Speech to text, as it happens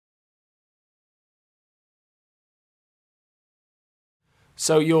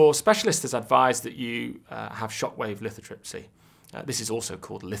So your specialist has advised that you have shockwave lithotripsy. This is also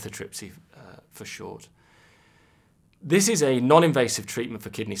called lithotripsy for short. This is a non-invasive treatment for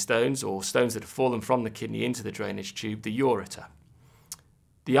kidney stones, or stones that have fallen from the kidney into the drainage tube, the ureter.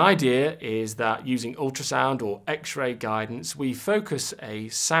 The idea is that using ultrasound or X-ray guidance, we focus a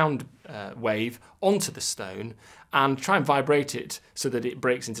sound wave onto the stone and try and vibrate it so that it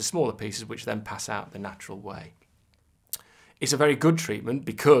breaks into smaller pieces which then pass out the natural way. It's a very good treatment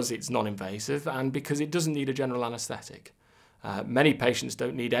because it's non-invasive and because it doesn't need a general anaesthetic. Many patients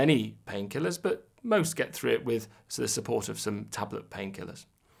don't need any painkillers, but most get through it with the support of some tablet painkillers.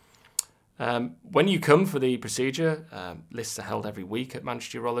 When you come for the procedure, lists are held every week at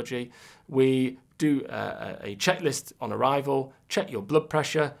Manchester Urology. We do a checklist on arrival, check your blood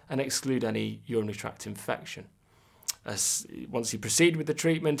pressure and exclude any urinary tract infection. Once you proceed with the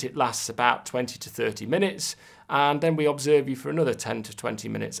treatment, it lasts about 20 to 30 minutes, and then we observe you for another 10 to 20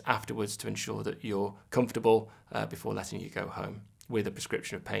 minutes afterwards to ensure that you're comfortable before letting you go home with a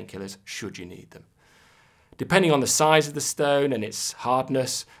prescription of painkillers should you need them. Depending on the size of the stone and its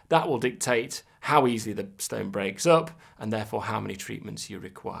hardness, that will dictate how easily the stone breaks up and therefore how many treatments you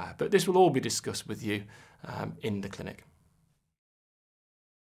require. But this will all be discussed with you in the clinic.